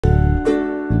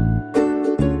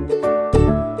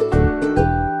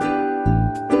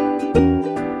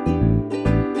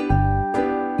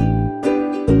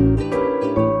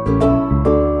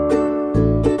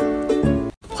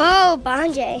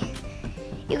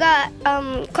you got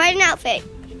quite an outfit.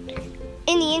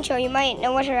 In the intro, you might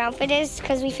know what her outfit is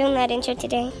because we filmed that intro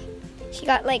today. She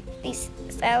got like these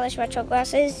stylish retro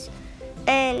glasses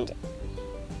and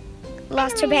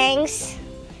lost her bangs.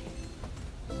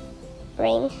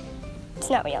 Ring. It's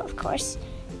not real, of course.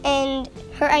 And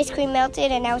her ice cream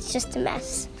melted and now it's just a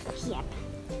mess. Yep.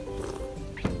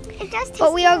 It does taste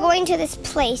But we are going to this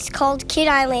place called Kid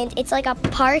Island. It's like a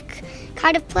park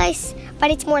kind of place,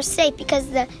 but it's more safe because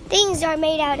the things are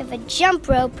made out of a jump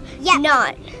rope,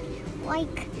 not.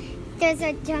 Like, there's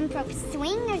a jump rope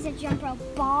swing, there's a jump rope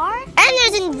bar. And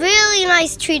there's a really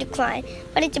nice tree to climb,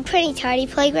 but it's a pretty tiny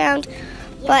playground,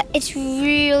 but it's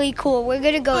really cool. We're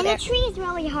going to go there. And the tree is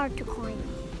really hard to climb.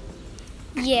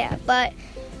 Yeah, but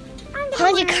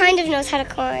Bonjay kind of knows how to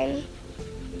climb.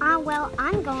 Well,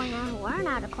 I'm going to learn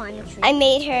how to climb the tree. I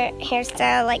made her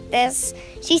hairstyle like this.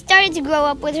 She started to grow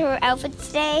up with her outfit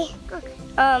today.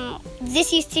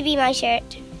 This used to be my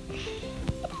shirt.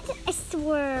 A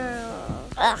swirl.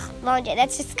 Ugh, Bonjay,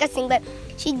 that's disgusting. But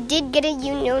she did get a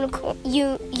new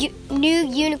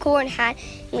unicorn hat,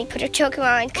 and we put her choker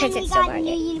on because it's so hard. hard.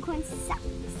 New unicorn socks.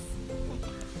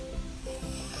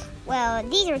 Well,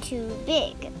 these are too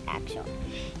big, actually.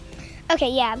 Okay,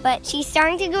 yeah, but she's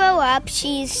starting to grow up.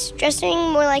 She's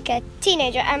dressing more like a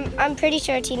teenager. I'm pretty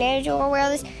sure a teenager will wear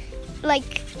this.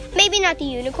 Like, maybe not the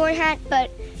unicorn hat,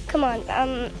 but come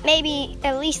on, maybe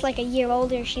at least like a year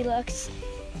older she looks.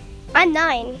 I'm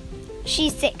 9.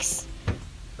 She's 6.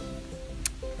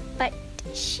 But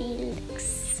she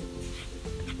looks...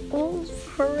 Oh,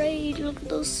 hooray, look at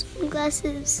those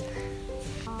sunglasses.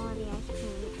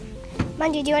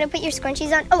 Bonjay, do you want to put your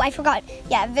scrunchies on? Oh, I forgot.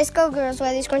 Yeah, Visco girls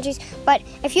wear these scrunchies. But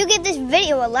if you give this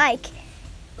video a like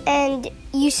and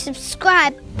you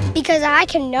subscribe, because I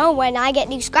can know when I get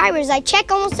new subscribers. I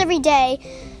check almost every day.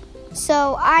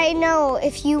 So I know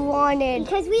if you wanted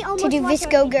to do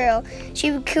Visco girl,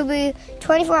 she could be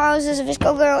 24 hours as a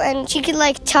Visco girl, and she could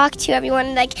like talk to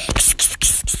everyone like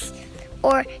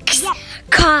or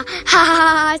ha ha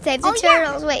ha save the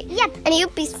turtles. Wait. Yep. And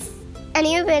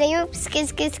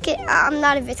skid. I'm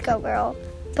not a Visco girl.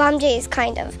 Bomjay is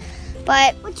kind of.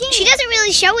 But she doesn't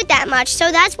really show it that much,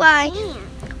 so that's why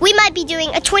we might be doing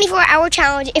a 24-hour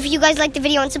challenge if you guys like the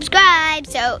video and subscribe,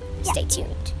 so stay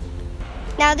tuned.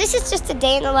 Now, this is just a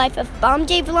day in the life of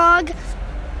Bomjay vlog,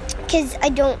 because I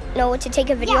don't know what to take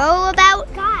a video about,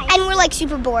 and we're like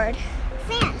super bored.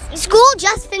 School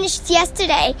just finished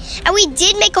yesterday, and we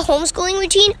did make a homeschooling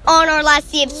routine on our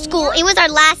last day of school. It was our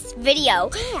last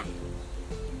video.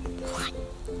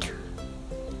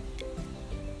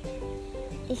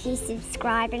 If you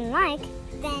subscribe and like,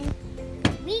 then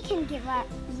we can give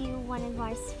you one of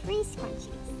our free scrunchies.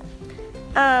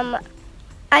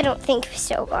 I don't think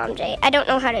so, Bomjay. I don't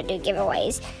know how to do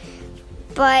giveaways.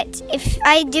 But if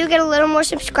I do get a little more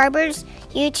subscribers,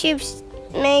 YouTube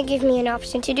may give me an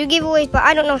option to do giveaways, but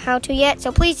I don't know how to yet.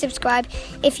 So please subscribe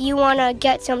if you want to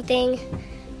get something.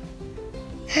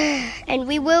 And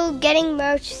we will getting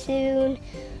merch soon.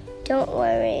 Don't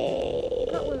worry.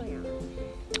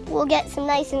 We'll get some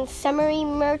nice and summery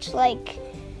merch like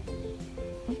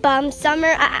Bum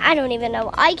Summer. I don't even know.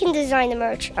 I can design the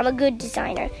merch. I'm a good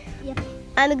designer. Yep.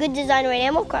 I'm a good designer in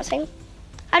Animal Crossing.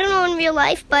 I don't know in real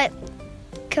life, but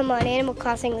come on, Animal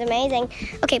Crossing is amazing.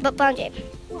 Okay, but Bonjay.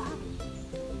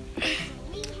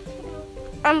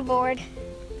 I'm bored.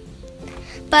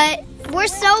 But we're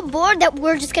so bored that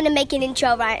we're just going to make an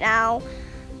intro right now.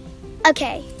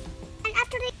 Okay.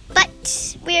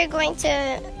 But we are going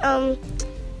to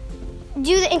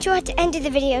do the intro at the end of the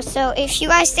video. So if you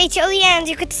guys stay till the end,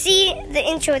 you could see the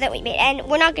intro that we made. And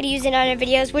we're not going to use it on our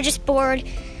videos. We're just bored.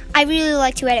 I really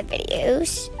like to edit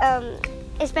videos,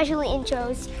 especially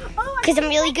intros, because I'm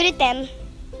really good at them.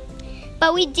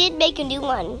 But we did make a new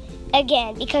one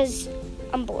again because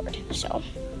I'm bored. So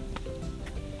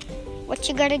what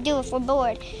you gotta do if we're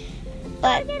bored?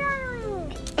 But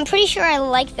I'm pretty sure I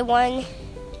like the one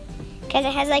because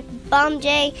it has like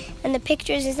Bomjay and the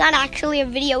pictures. It's not actually a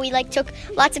video. We like took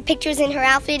lots of pictures in her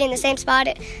outfit in the same spot.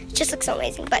 It just looks so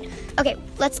amazing. But okay,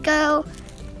 let's go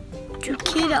to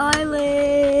Kid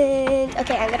Island.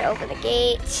 Okay, I'm gonna open the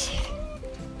gate.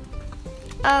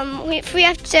 We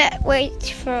have to wait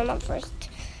for Mom first.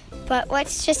 But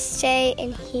let's just stay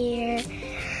in here.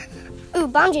 Ooh,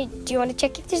 Bomjay, do you want to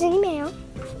check if there's any mail?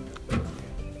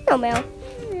 No mail.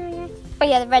 Oh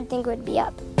yeah, the red thing would be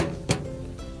up.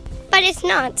 But it's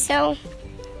not, so.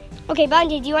 Okay,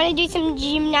 Bomjay, do you want to do some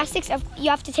gymnastics?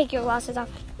 You have to take your glasses off.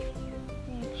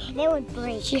 They would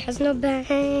break. She has no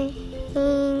bangs.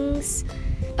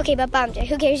 Okay, but Bomjay,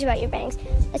 who cares about your bangs?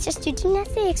 Let's just do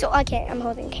gymnastics. Oh, okay, I'm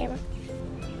holding the camera.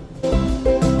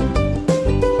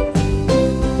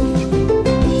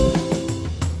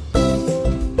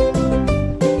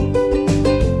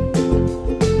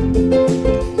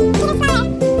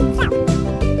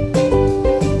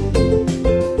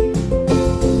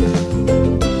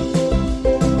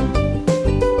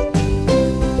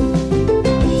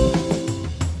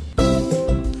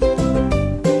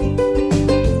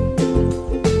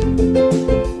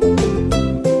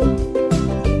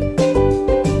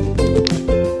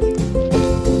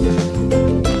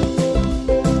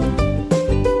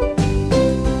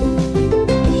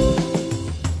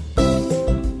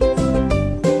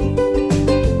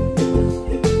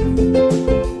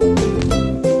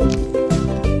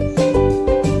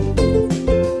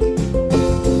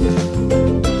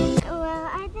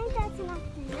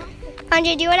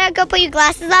 Bonjay, do you want to go put your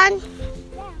glasses on?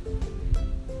 Yeah.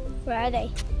 Where are they?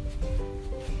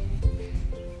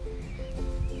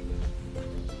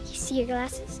 You see your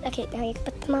glasses? Okay, now you can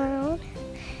put them on.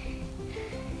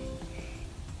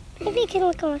 Maybe you can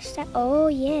look on stylish. Oh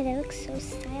yeah, that looks so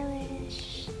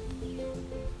stylish.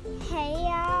 Hey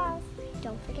y'all,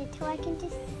 don't forget to like and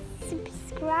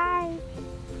subscribe.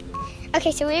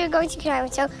 Okay, so we're going to Kid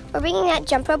Island. So we're bringing that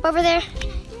jump rope over there.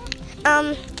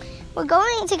 We're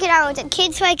going to Kid Island. And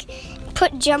kids like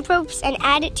put jump ropes and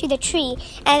add it to the tree,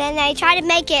 and then they try to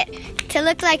make it to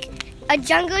look like a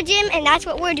jungle gym, and that's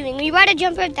what we're doing. We bought a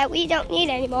jump rope that we don't need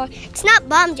anymore. It's not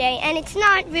Bomjay, and it's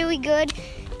not really good,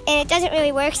 and it doesn't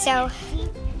really work. So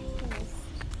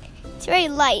it's very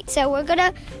light. So we're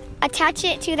gonna attach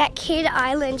it to that Kid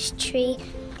Island tree,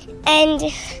 and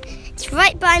it's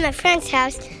right by my friend's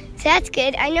house. So that's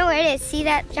good. I know where it is. See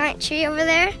that giant tree over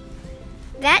there?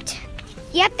 That?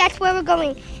 Yep, that's where we're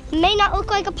going. It may not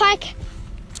look like a park.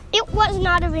 It was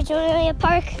not originally a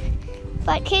park,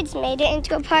 but kids made it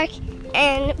into a park.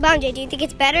 And Bomjay, do you think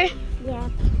it's better? Yeah.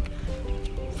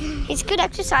 It's good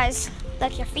exercise.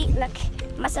 Look, your feet look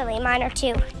muscly. Mine are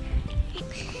too.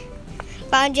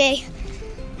 Bomjay,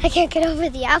 I can't get over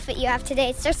the outfit you have today.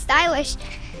 It's so stylish,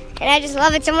 and I just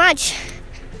love it so much.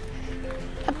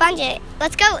 But Bomjay,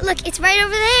 let's go. Look, it's right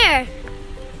over there.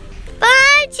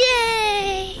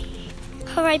 Bomjay!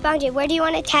 All right, Bomjay, where do you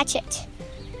want to attach it?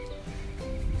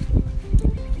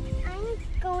 I'm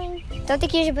going. Don't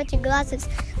think you should put your glasses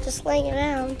just laying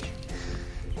around.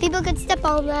 People could step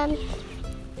on them.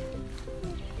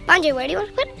 Bomjay, where do you want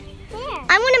to put it? There.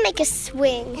 I want to make a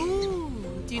swing. Ooh.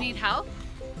 Do you need help?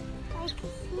 Like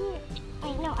here.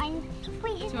 I know.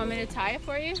 Wait. Do you want me to tie it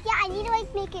for you? Yeah, I need to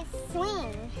like make it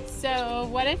swing. So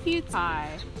what if you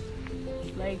tie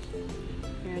like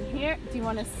here and here? Do you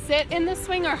want to sit in the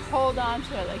swing or hold on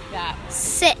to it like that?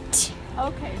 Sit.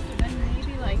 Okay, so then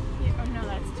maybe like here. Oh no,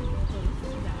 that's too close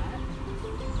to that.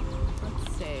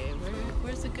 Let's see.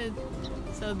 Where's a good?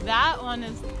 So that one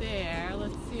is there.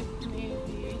 Let's see if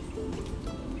maybe.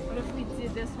 What if we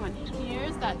did this one here?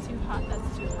 Is that too hot?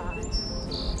 That's too high.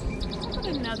 Put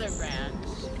another branch.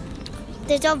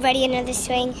 There's already another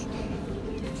swing.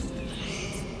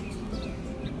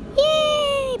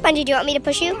 Yay! Bomjay, do you want me to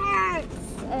push you?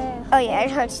 Oh yeah,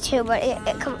 it hurts too, but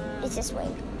it's a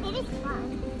swing. It is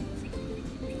fun.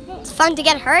 It's fun to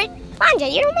get hurt?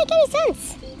 Bomjay, you don't make any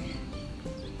sense.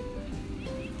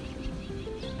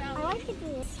 I like to do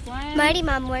this. One. Mighty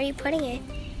Mom, where are you putting it?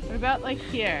 What about like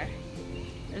here?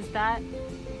 Is that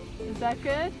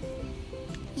good?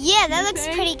 Yeah, that looks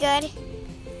Okay. pretty good.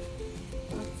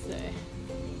 Let's see.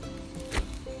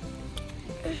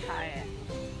 Tie it.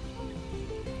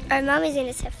 Our mom is in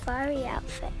a safari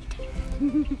outfit.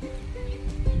 Okay,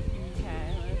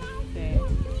 let's see.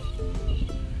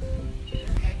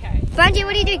 Okay. Bomjay,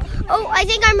 what are you doing? Oh, I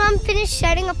think our mom finished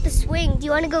setting up the swing. Do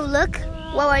you want to go look?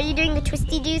 Whoa, are you doing the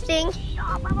twisty-do thing?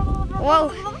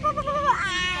 Whoa.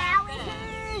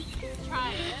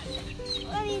 Try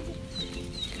it.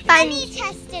 Let me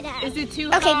test it out. Is it too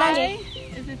Okay, high? Bomjay.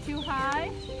 Is it too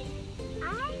high?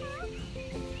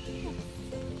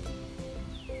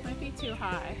 Might be too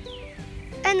high.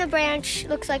 And the branch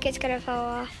looks like it's gonna fall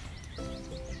off.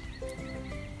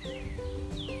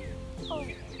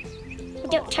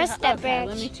 Don't trust that Okay, branch.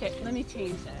 let me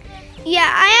change that. Yeah,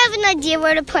 I have an idea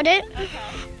where to put it. Okay.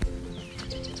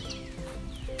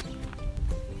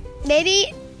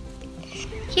 Maybe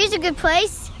here's a good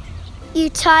place. You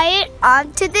tie it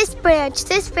onto this branch.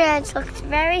 This branch looks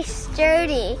very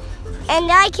sturdy,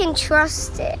 and I can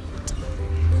trust it.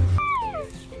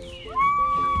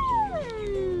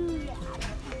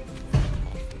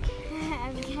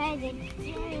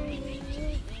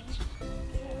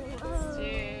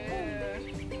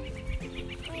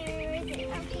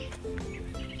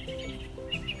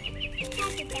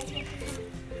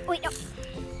 Wait, no.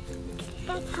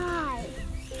 That's high.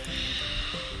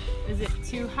 Is it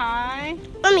too high?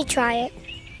 Let me try it.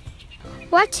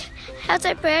 What? How's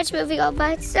that branch moving all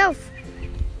by itself?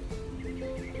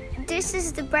 This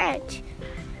is the branch,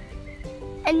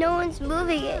 and no one's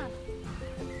moving it.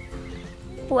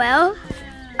 Well,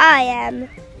 I am.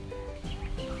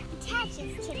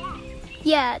 Attaches to that.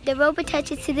 Yeah, the rope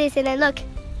attaches to this, and then look.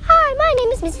 Hi, my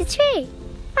name is Mrs. Tree.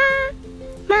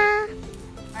 Ma.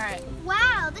 All right.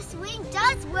 Wow, the swing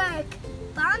does work.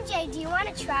 Bomjay, do you want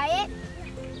to try it?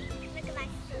 Look at my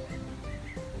foot.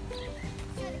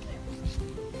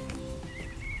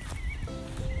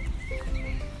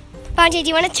 Bomjay, do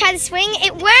you want to try the swing?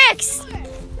 It works.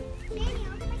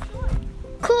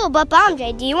 Cool, but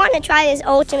Bomjay, do you want to try this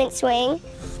ultimate swing?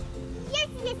 Yes,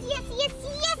 yes, yes, yes,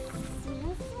 yes.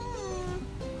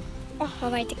 All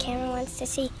right, the camera wants to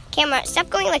see. Camera, stop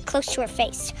going like close to her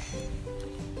face.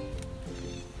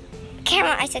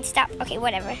 Camera, I said stop. Okay,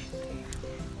 whatever.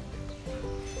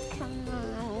 Come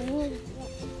on.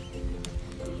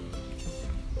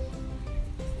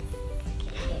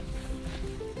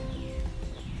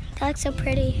 That looks so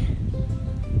pretty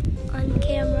on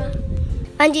camera.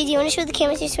 Bonjay, do you want to show the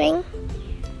cameras your swing?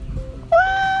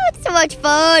 Wow, it's so much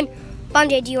fun.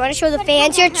 Bonjay, do you want to show the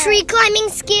fans your tree climbing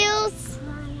skills?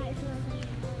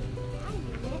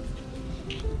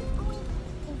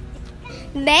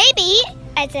 Maybe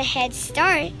as a head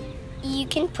start, you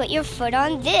can put your foot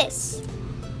on this.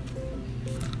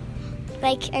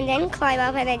 Like, and then climb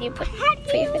up, and then you put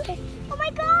your foot there. Oh my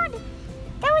god!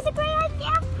 That was a great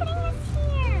idea of putting this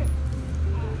here.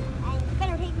 I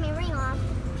better take my ring off.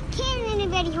 Can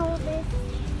anybody hold this?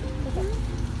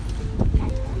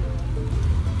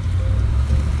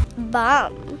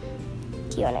 Bum,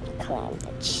 do you want to climb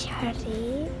the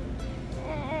tree?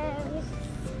 I'm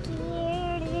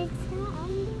scared.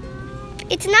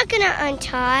 It's not going to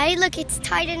untie. Look, it's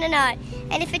tied in a knot.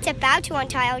 And if it's about to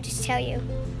untie, I'll just tell you.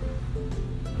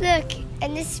 Look,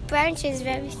 and this branch is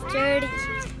very sturdy.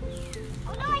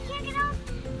 Oh no, I can't get off.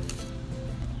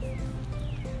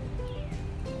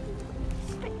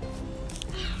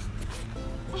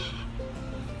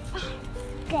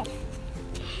 Good.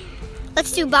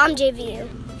 Let's do Bomjay view.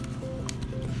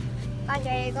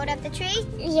 Bonjay, you going up the tree?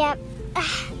 Yep.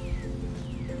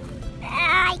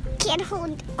 I can't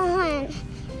hold on.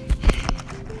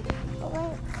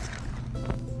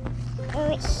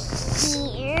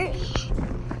 Here.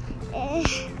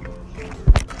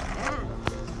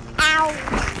 Ow.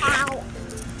 Ow.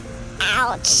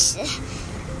 Ouch.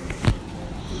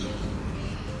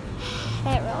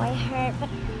 That really hurt, but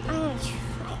I'm going to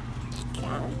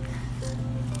try.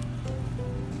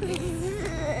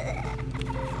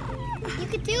 You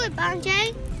could do it,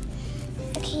 Bonjay.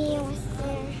 Okay, what's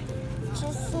there?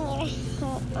 Just need to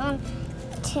hold on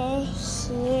to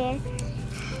here.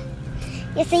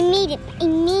 Yes, I made it. I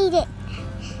made it.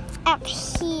 Up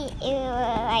here. Ew,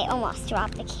 I almost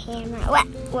dropped the camera.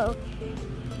 Whoa.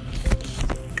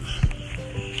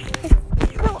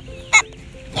 Go up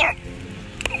here.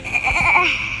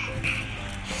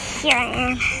 Here I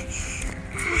am.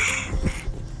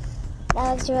 That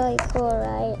looks really cool,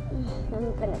 right? I'm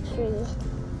up in a tree.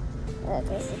 Look,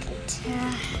 there's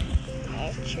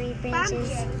tree branches.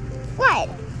 Bonjay, What?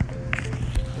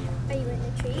 are you in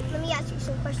the tree? Let me ask you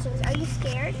some questions. Are you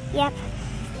scared? Yep.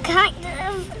 Kind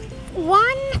of.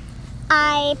 One,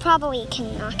 I probably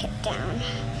can knock it down.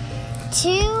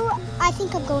 Two, I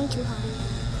think I'm going too high.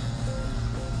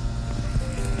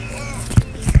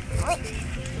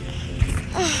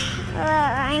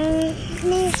 I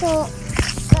may as well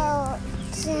go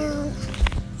down.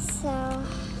 So.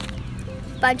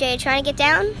 Bonjay, you trying to get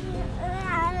down?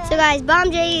 So guys,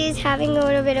 Bomjay is having a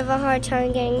little bit of a hard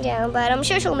time getting down, but I'm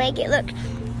sure she'll make it. Look,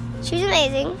 she's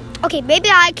amazing. Okay, maybe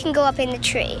I can go up in the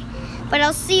tree, but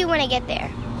I'll see you when I get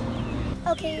there.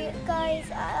 Okay, guys,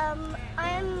 I'm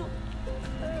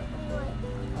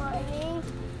climbing.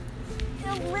 It's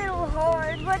a little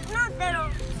hard, but not that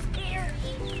I'm scared.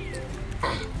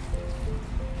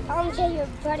 Bomjay, your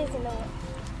butt is in the way.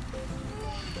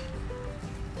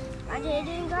 Bomjay, you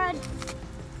doing good?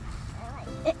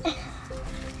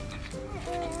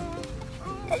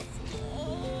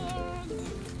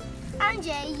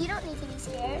 Bomjay, you don't need to be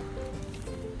scared.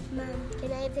 Mom,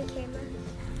 can I have the camera?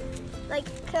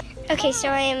 Okay, so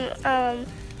I am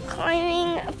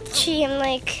climbing up the tree. I'm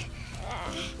like,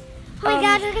 Oh my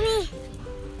god, look at me.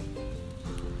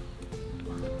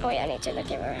 oh yeah, I need to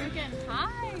look at her. You're getting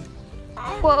high.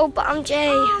 Whoa,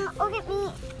 Bomjay. Look at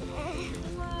me.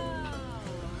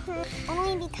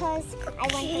 Only because I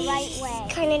went the right way.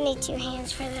 Kind of need two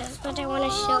hands for this, but I want to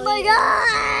show Oh my you.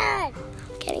 god!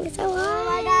 Getting so high. Oh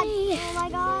my god! Oh my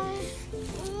god!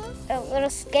 A little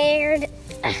scared,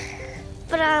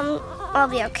 but I'll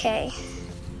be okay.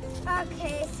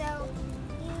 Okay, so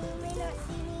you may not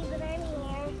see me, but I'm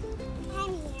here.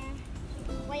 I'm here.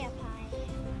 Way up high.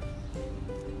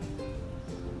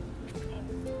 I'm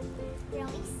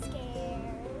really scared.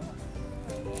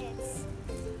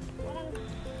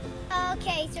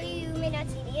 Okay, so you may not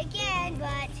see me again,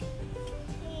 but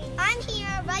I'm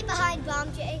here right behind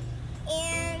Bomjay,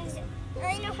 and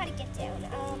I know how to get down.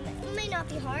 It may not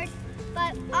be hard,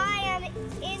 but I am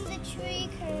in the tree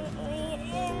currently,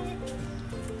 and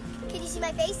can you see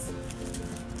my face?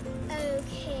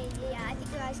 Okay, yeah, I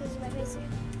think your eyes can see my face here.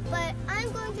 But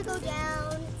I'm going to go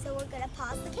down, so we're gonna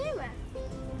pause the camera.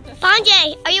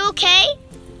 Bomjay, are you okay?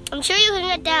 I'm sure you can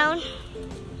get down.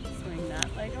 Swing that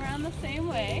leg around the same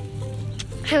way.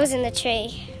 I was in the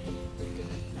tree.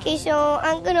 Okay, so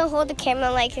I'm gonna hold the camera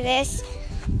like this.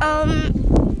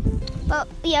 But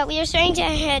yeah, we are starting to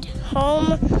head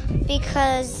home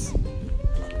because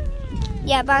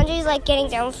yeah, Bonjay's like getting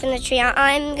down from the tree.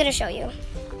 I'm gonna show you.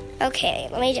 Okay,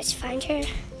 let me just find her.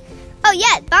 Oh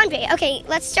yeah, Bonjay. Okay,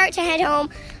 let's start to head home.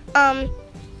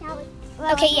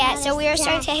 Okay, yeah, so we are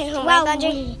starting to head home, right,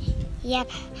 Bonjay?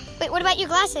 Yep. Wait, what about your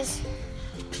glasses?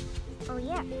 Oh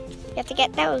yeah. You have to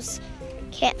get those.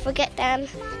 Can't forget them.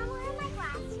 Mom, where are my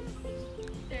glasses?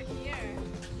 They're here.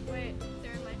 Wait,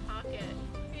 they're in my pocket.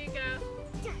 Here you go.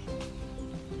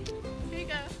 Here you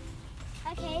go.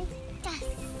 Okay.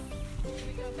 Should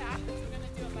we go back because we're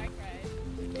gonna do a bike ride?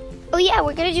 Oh yeah,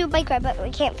 we're gonna do a bike ride, but we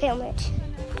can't film it.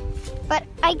 But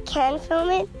I can film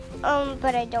it,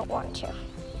 but I don't want to.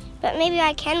 But maybe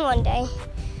I can one day.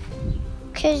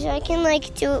 Cause I can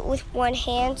like do it with one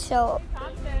hand, so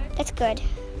that's good.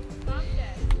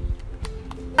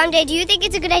 Bonjay, do you think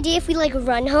it's a good idea if we like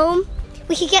run home?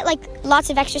 We could get like lots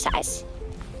of exercise.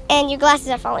 And your glasses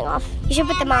are falling off. You should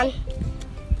put them on.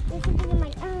 There's something in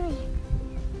my eye.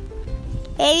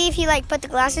 Maybe if you like put the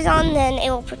glasses on, then it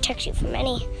will protect you from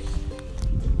any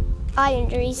eye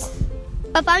injuries.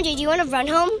 But Bonjay, do you want to run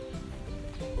home?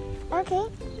 Okay.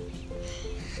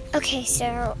 Okay,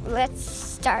 so let's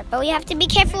start. But we have to be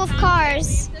careful of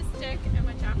cars. The stick and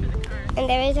watch out for the car. And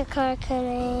there is a car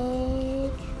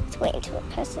coming. Let's wait until it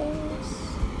passes.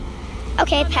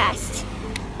 Okay, it passed.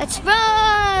 Let's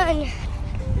run!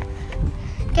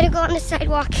 Gotta go on the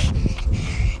sidewalk.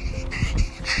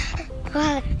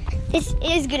 Wow, this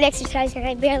is good exercise, and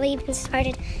I barely even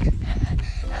started.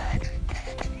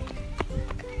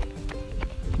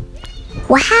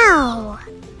 Wow.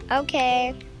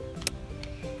 Okay.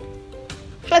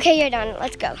 Okay, you're done.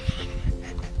 Let's go.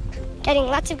 Getting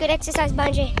lots of good exercise,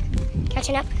 Bonjay.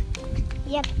 Catching up?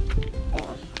 Yep.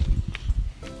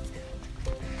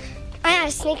 I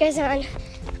have sneakers on.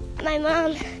 My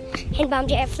mom and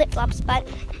Bomjay have flip-flops, but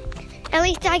at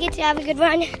least I get to have a good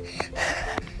run.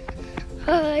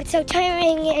 Oh, it's so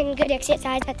tiring and good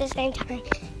exercise at the same time.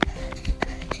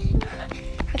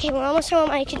 Okay, we're almost home.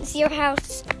 I can see our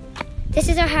house. This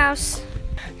is our house.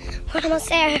 We're almost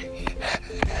there.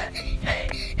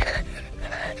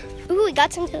 Ooh, we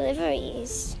got some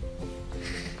deliveries.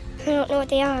 I don't know what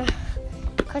they are.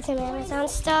 Got some Amazon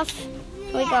stuff.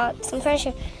 We got some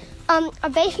furniture. Our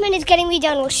basement is getting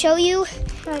redone. We'll show you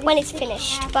when it's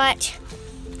finished. But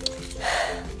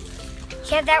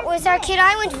yeah, that was our Kid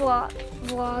Island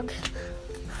vlog.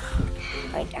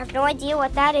 I have no idea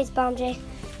what that is, Bomjay.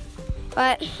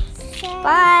 But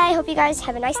bye. Hope you guys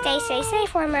have a nice day. Stay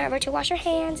safe. Remember to wash your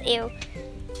hands. Ew.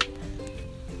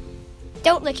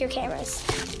 Don't lick your cameras.